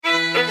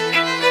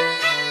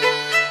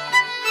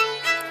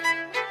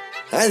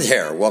Hi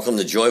there, welcome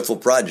to Joyful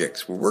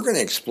Projects, where we're going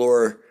to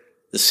explore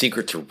the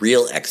secret to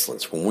real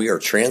excellence when we are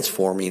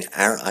transforming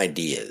our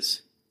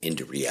ideas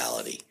into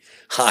reality.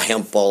 Hi,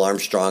 I'm Paul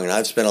Armstrong, and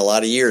I've spent a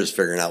lot of years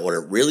figuring out what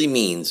it really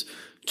means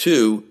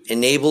to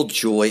enable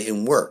joy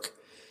in work.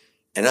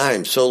 And I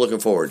am so looking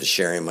forward to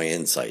sharing my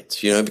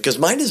insights, because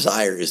my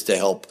desire is to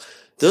help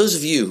those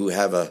of you who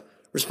have a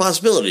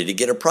responsibility to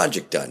get a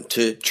project done,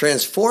 to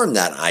transform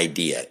that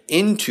idea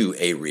into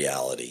a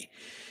reality.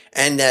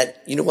 And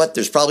that,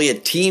 there's probably a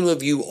team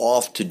of you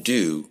off to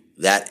do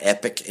that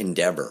epic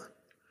endeavor.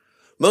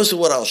 Most of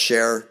what I'll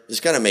share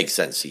is going to make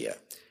sense to you,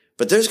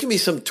 but there's going to be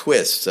some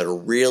twists that'll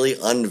really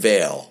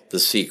unveil the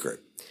secret.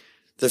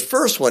 The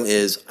first one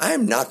is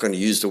I'm not going to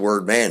use the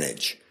word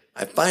manage.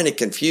 I find it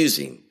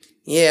confusing.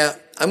 Yeah,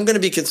 I'm going to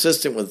be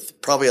consistent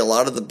with probably a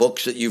lot of the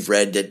books that you've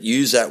read that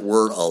use that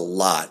word a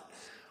lot,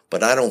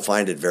 but I don't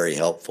find it very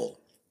helpful.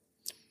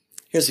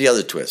 Here's the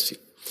other twist.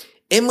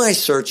 In my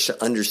search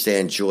to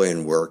understand joy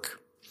in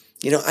work,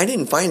 I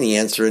didn't find the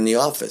answer in the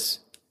office.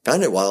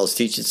 Found it while I was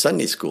teaching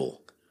Sunday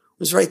school. It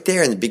was right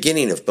there in the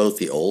beginning of both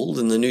the Old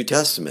and the New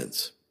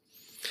Testaments.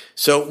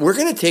 So we're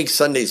going to take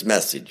Sunday's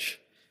message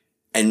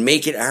and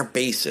make it our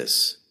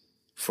basis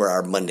for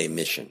our Monday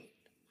mission.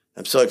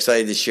 I'm so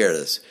excited to share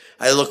this.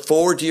 I look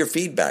forward to your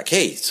feedback.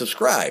 Hey,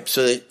 subscribe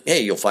so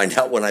that, you'll find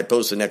out when I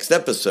post the next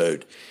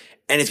episode.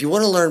 And if you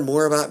want to learn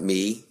more about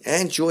me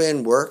and joy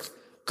in work,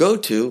 go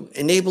to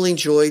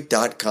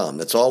enablingjoy.com.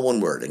 That's all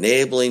one word,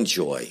 Enabling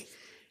Joy.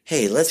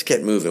 Hey, let's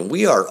get moving.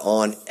 We are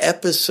on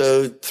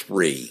episode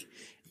 3,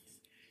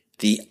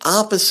 the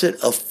opposite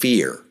of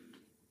fear,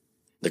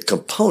 the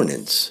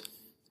components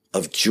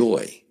of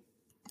joy.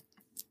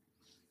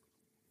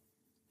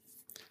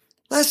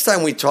 Last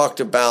time we talked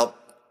about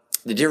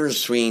the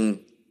difference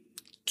between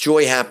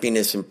joy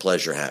happiness and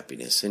pleasure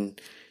happiness. And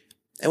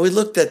we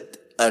looked at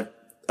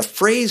a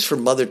phrase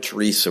from Mother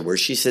Teresa where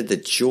she said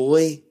that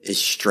joy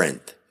is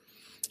strength.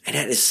 And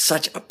that is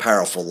such a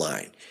powerful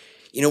line.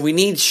 We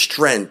need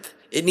strength.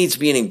 It needs to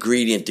be an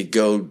ingredient to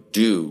go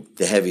do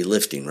the heavy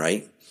lifting,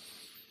 right?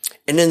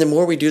 And then the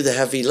more we do the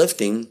heavy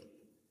lifting,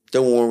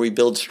 the more we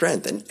build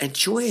strength. And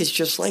joy is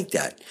just like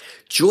that.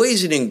 Joy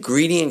is an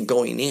ingredient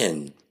going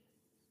in.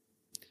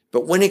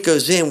 But when it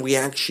goes in, we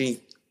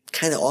actually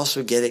kind of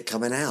also get it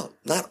coming out.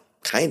 Not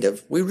kind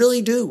of. We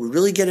really do. We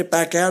really get it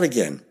back out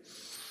again.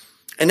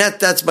 And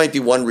that might be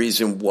one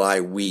reason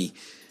why we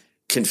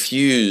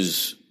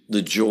confuse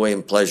the joy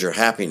and pleasure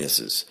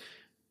happinesses.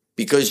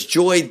 Because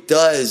joy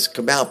does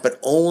come out, but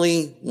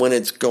only when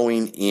it's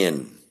going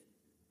in.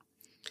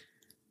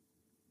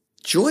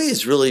 Joy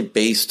is really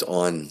based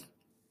on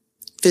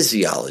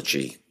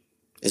physiology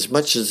as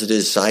much as it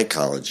is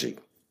psychology.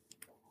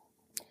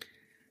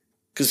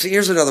 Because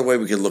here's another way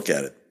we can look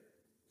at it.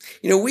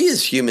 We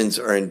as humans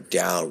are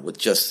endowed with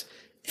just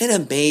an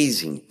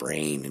amazing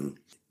brain. And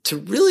to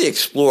really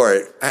explore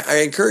it, I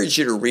encourage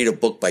you to read a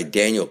book by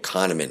Daniel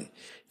Kahneman,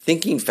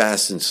 Thinking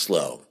Fast and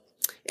Slow.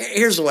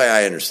 Here's the way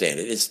I understand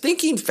it. It's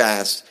thinking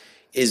fast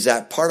is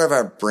that part of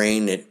our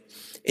brain that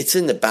it's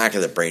in the back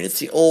of the brain. It's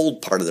the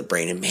old part of the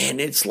brain. And man,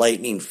 it's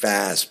lightning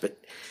fast.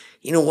 But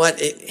you know what?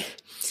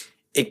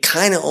 It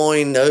kind of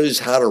only knows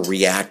how to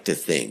react to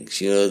things.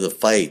 The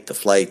fight, the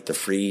flight, the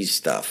freeze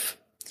stuff.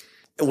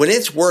 When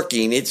it's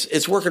working,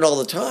 it's working all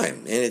the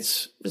time. And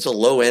it's a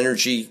low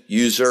energy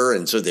user.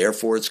 And so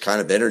therefore it's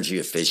kind of energy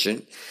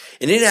efficient.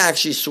 And it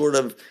actually sort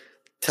of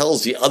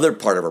tells the other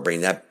part of our brain,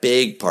 that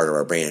big part of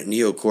our brain, that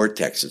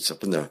neocortex, it's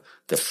up in the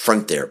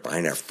front there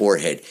behind our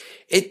forehead.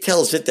 It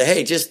tells it to,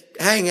 hey, just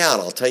hang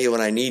out. I'll tell you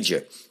when I need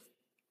you.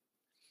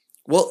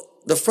 Well,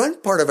 the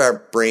front part of our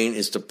brain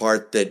is the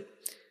part that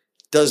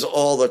does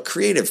all the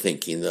creative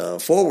thinking,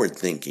 the forward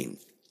thinking.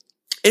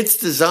 It's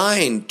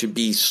designed to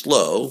be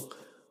slow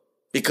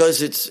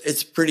because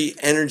it's pretty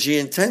energy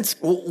intense.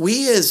 Well,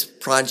 we as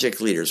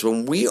project leaders,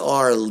 when we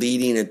are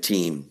leading a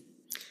team,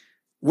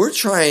 we're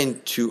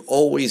trying to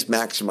always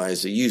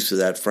maximize the use of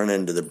that front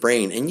end of the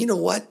brain. And you know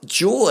what?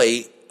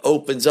 Joy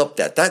opens up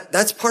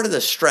that's part of the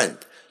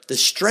strength. The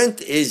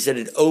strength is that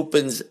it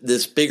opens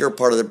this bigger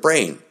part of the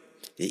brain.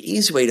 The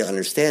easy way to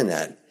understand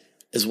that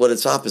is what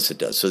its opposite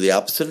does. So the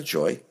opposite of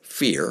joy,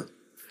 fear,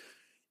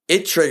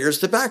 it triggers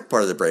the back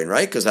part of the brain,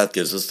 right? Because that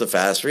gives us the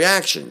fast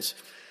reactions,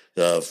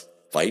 the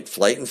fight,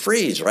 flight, and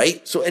freeze,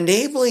 right? So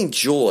enabling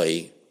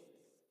joy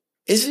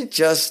isn't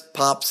just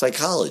pop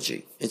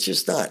psychology. It's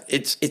just not.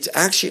 It's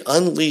actually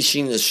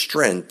unleashing the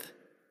strength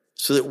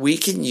so that we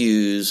can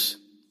use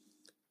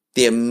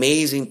the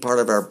amazing part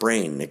of our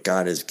brain that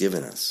God has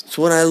given us.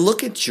 So when I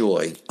look at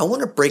joy, I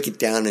want to break it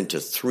down into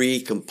 3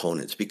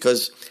 components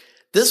because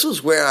this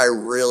was where I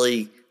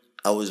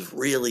was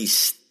really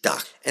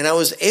stuck. And I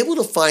was able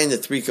to find the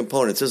 3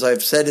 components, as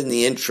I've said in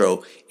the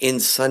intro, in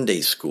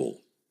Sunday school.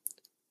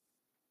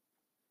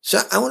 So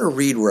I want to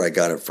read where I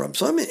got it from.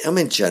 So I'm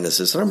in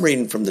Genesis, and I'm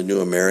reading from the New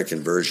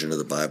American Version of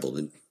the Bible.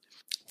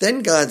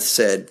 Then God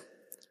said,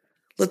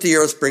 "Let the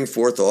earth bring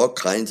forth all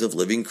kinds of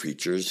living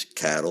creatures,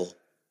 cattle,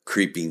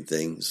 creeping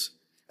things,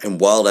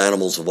 and wild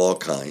animals of all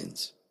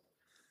kinds.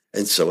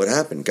 And so it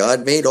happened.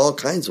 God made all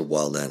kinds of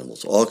wild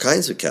animals, all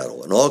kinds of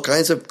cattle, and all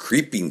kinds of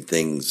creeping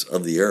things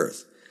of the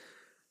earth.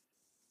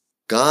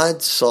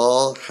 God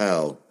saw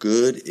how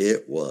good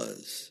it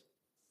was.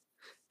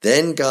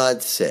 Then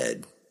God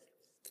said,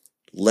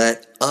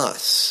 "Let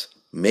us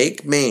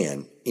make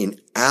man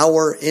in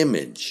our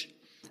image,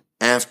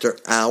 after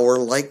our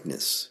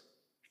likeness.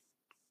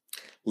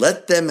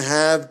 Let them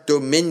have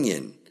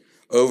dominion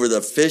over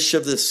the fish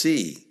of the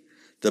sea,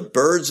 the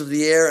birds of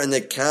the air, and the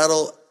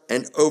cattle,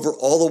 and over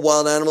all the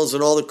wild animals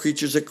and all the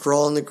creatures that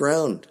crawl on the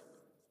ground."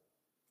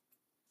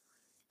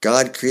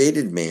 God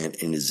created man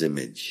in his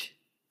image.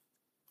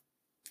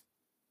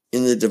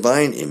 In the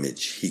divine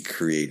image, he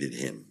created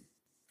him.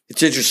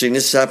 It's interesting.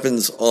 This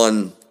happens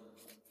on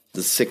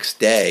the sixth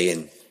day.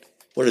 And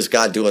what does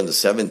God do on the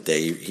seventh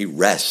day? He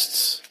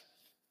rests.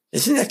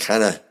 Isn't that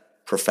kind of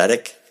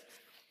prophetic?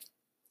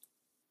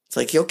 It's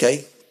like,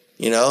 okay,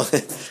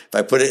 if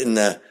I put it in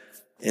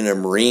a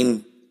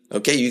marine,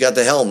 okay, you got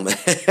the helm.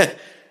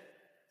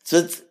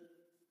 So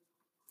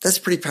that's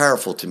pretty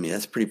powerful to me.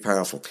 That's pretty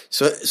powerful.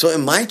 So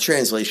in my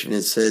translation,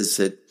 it says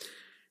that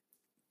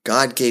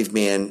God gave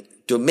man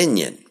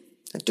dominion.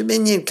 And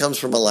dominion comes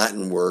from a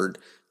Latin word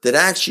that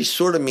actually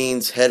sort of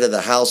means head of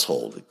the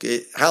household.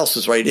 House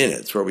is right in it.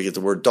 It's where we get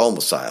the word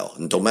domicile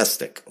and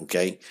domestic,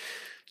 okay?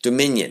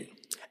 Dominion.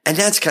 And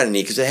that's kind of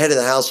neat because the head of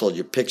the household,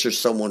 you picture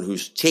someone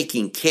who's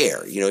taking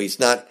care. He's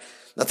not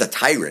the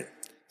tyrant.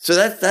 So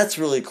that's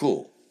really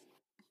cool.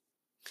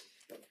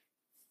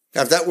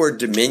 Now, if that word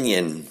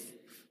dominion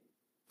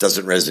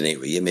doesn't resonate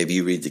with you, maybe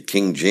you read the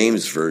King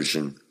James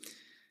Version.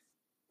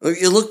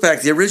 You look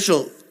back, the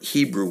original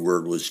Hebrew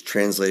word was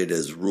translated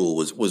as rule,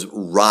 was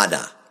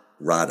rada,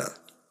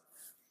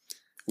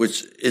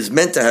 which is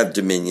meant to have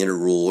dominion or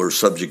rule or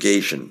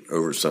subjugation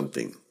over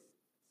something.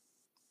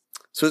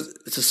 So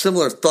it's a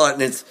similar thought,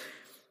 and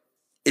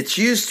it's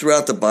used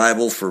throughout the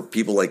Bible for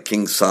people like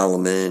King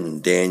Solomon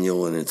and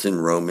Daniel, and it's in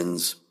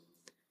Romans.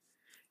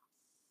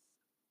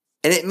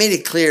 And it made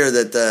it clear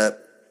that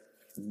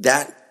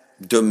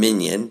that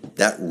dominion,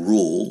 that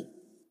rule,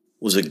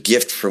 was a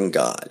gift from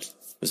God.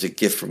 It was a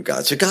gift from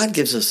God. So God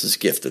gives us this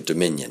gift of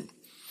dominion.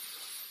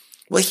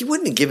 Well, he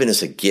wouldn't have given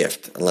us a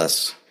gift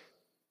unless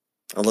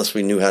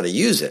we knew how to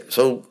use it.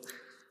 So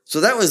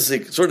that was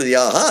sort of the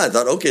aha. I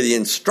thought, okay, the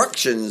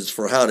instructions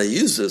for how to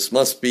use this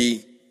must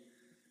be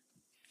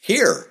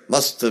here,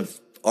 must have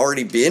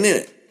already been in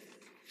it.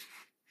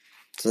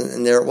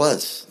 And there it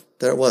was.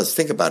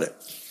 Think about it.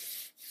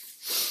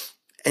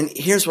 And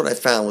here's what I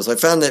found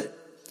that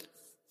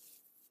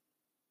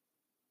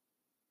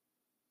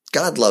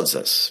God loves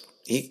us.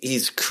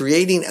 He's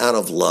creating out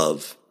of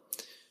love.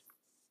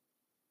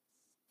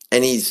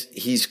 And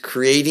he's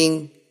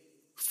creating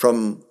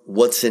from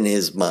what's in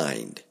his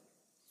mind.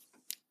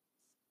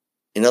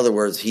 In other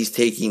words, he's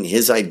taking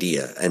his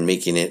idea and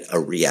making it a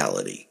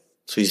reality.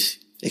 So he's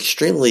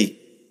extremely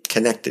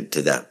connected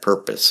to that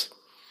purpose.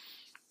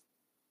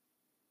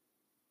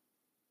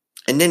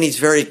 And then he's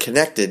very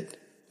connected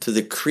to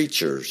the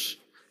creatures,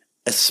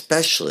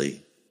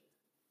 especially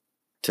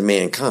to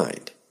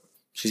mankind.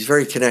 So he's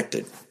very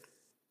connected.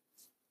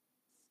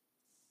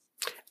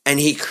 And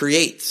he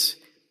creates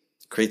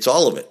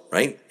all of it,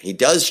 right? He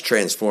does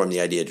transform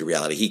the idea to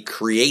reality. He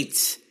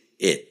creates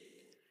it.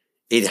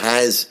 It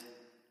has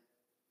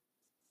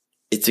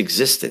its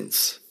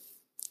existence.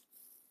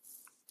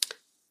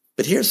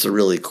 But here's the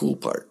really cool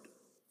part.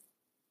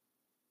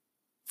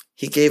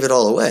 He gave it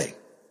all away.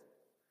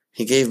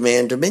 He gave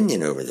man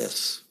dominion over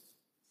this.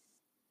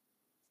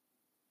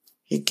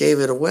 He gave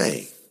it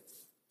away.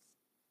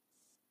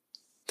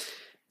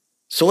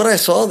 So what I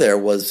saw there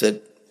was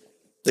that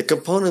the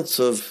components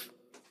of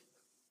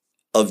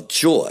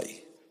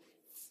joy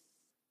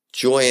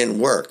and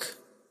work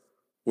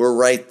were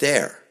right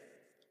there.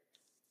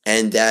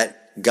 And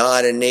that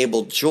God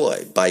enabled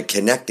joy by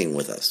connecting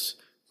with us,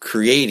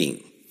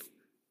 creating,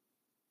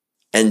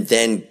 and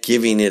then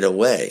giving it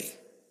away,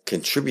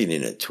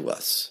 contributing it to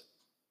us.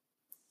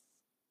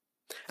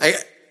 I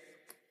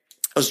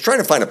was trying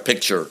to find a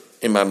picture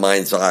in my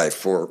mind's eye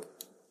for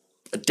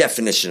a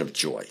definition of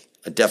joy,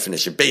 a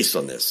definition based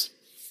on this.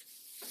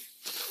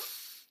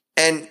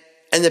 And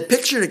the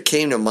picture that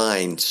came to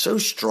mind so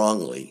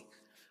strongly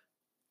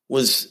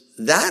was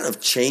that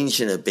of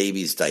changing a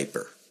baby's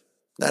diaper.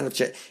 Now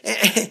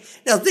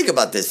think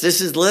about this.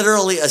 This is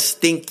literally a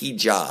stinky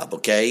job,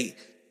 okay?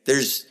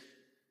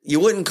 You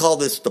wouldn't call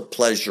this the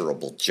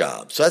pleasurable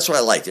job. So that's why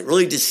I liked it.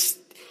 Really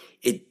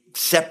it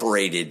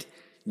separated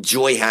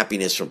joy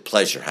happiness from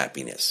pleasure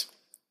happiness.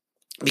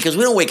 Because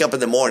we don't wake up in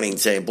the morning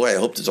saying, boy, I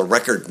hope there's a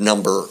record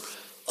number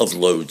of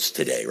loads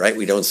today, right?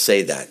 We don't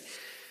say that.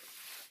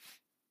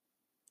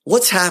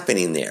 What's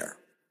happening there?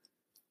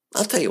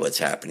 I'll tell you what's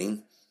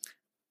happening.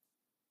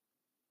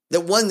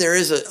 That one, there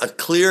is a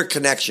clear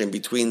connection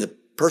between the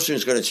person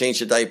who's going to change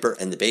the diaper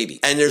and the baby.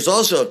 And there's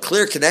also a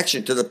clear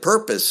connection to the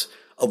purpose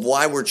of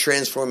why we're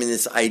transforming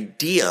this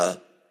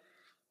idea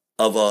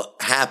of a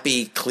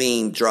happy,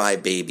 clean, dry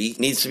baby. It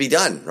needs to be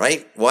done,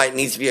 right? Why it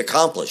needs to be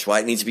accomplished, why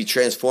it needs to be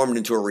transformed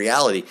into a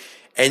reality.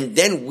 And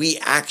then we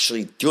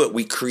actually do it.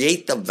 We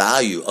create the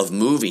value of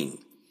moving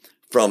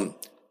from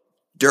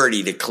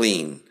dirty to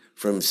clean,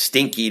 from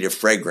stinky to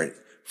fragrant,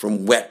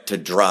 from wet to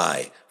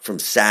dry, from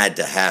sad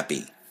to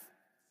happy.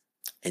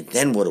 And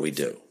then what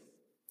do?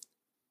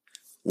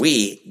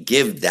 We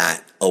give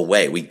that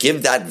away. We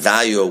give that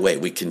value away.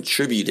 We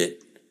contribute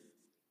it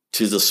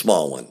to the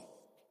small one.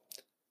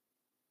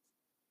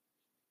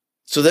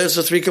 So there's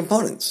the three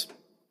components.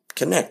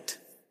 Connect,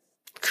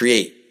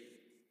 create,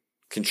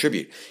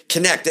 contribute.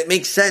 Connect, it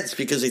makes sense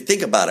because you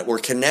think about it. We're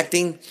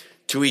connecting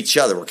to each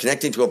other. We're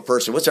connecting to a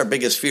person. What's our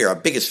biggest fear? Our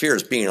biggest fear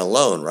is being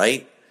alone,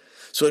 right?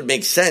 So it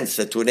makes sense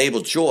that to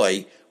enable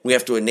joy, we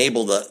have to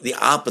enable the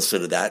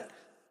opposite of that.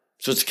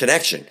 So it's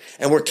connection.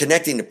 And we're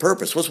connecting to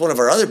purpose. What's one of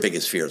our other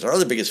biggest fears? Our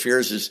other biggest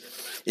fears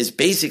is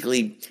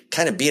basically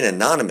kind of being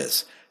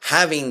anonymous,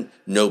 having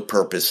no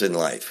purpose in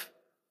life.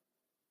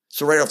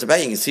 So right off the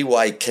bat, you can see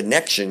why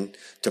connection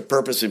to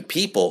purpose and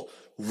people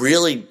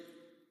really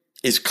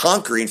is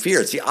conquering fear.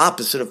 It's the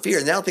opposite of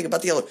fear. Now think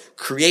about the other.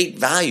 Create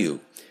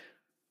value.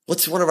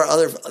 What's one of our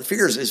other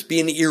fears is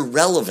being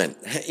irrelevant,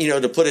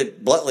 to put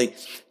it bluntly,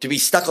 to be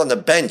stuck on the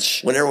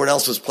bench when everyone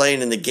else is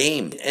playing in the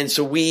game. And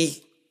so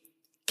we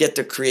get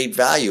to create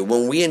value.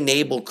 When we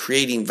enable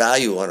creating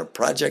value on a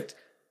project,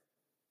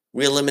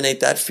 we eliminate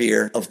that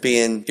fear of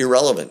being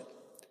irrelevant.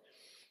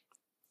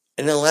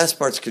 And then the last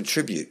part's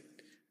contribute.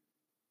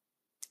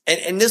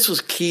 And this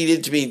was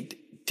keyed to me.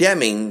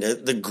 Deming,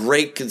 the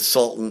great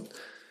consultant,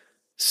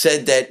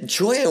 said that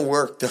joy in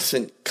work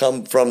doesn't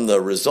come from the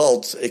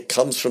results, it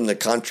comes from the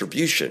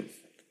contribution.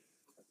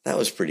 That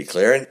was pretty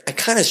clear. And I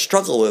kind of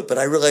struggled with it, but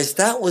I realized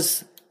that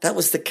was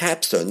the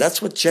capstone.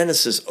 That's what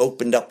Genesis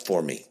opened up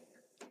for me.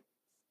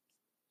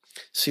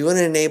 So you want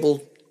to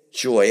enable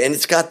joy, and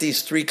it's got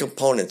these three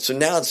components. So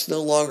now it's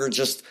no longer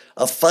just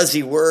a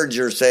fuzzy word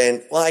you're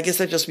saying, well, I guess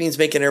that just means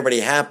making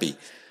everybody happy.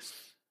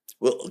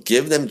 Well,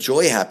 give them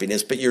joy,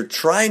 happiness, but you're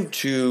trying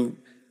to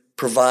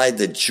provide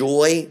the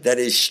joy that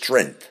is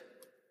strength.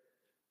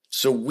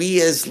 So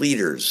we as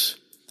leaders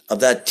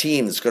of that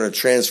team that's going to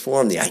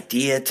transform the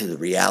idea to the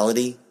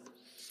reality,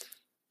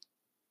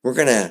 we're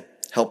going to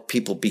help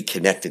people be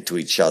connected to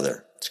each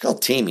other. It's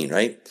called teaming,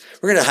 right?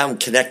 We're going to have them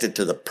connected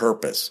to the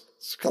purpose.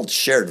 It's called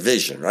shared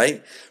vision,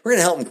 right? We're going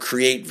to help them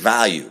create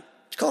value.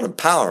 It's called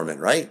empowerment,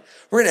 right?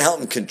 We're going to help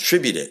them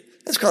contribute it.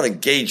 That's called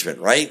engagement,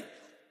 right?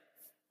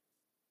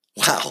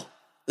 Wow,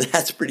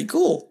 that's pretty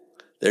cool.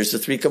 There's the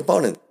three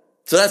components.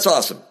 So that's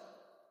awesome.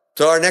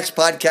 So our next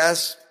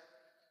podcast,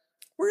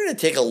 we're going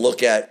to take a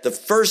look at the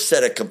first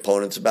set of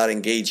components about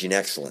engaging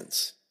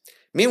excellence.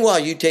 Meanwhile,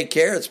 you take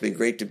care. It's been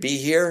great to be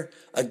here.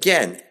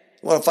 Again,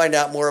 you want to find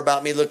out more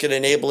about me, look at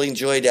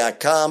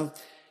enablingjoy.com.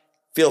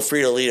 Feel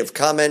free to leave a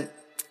comment.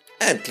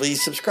 And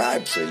please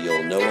subscribe so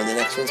you'll know when the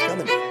next one's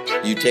coming.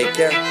 You take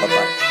care.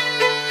 Bye-bye.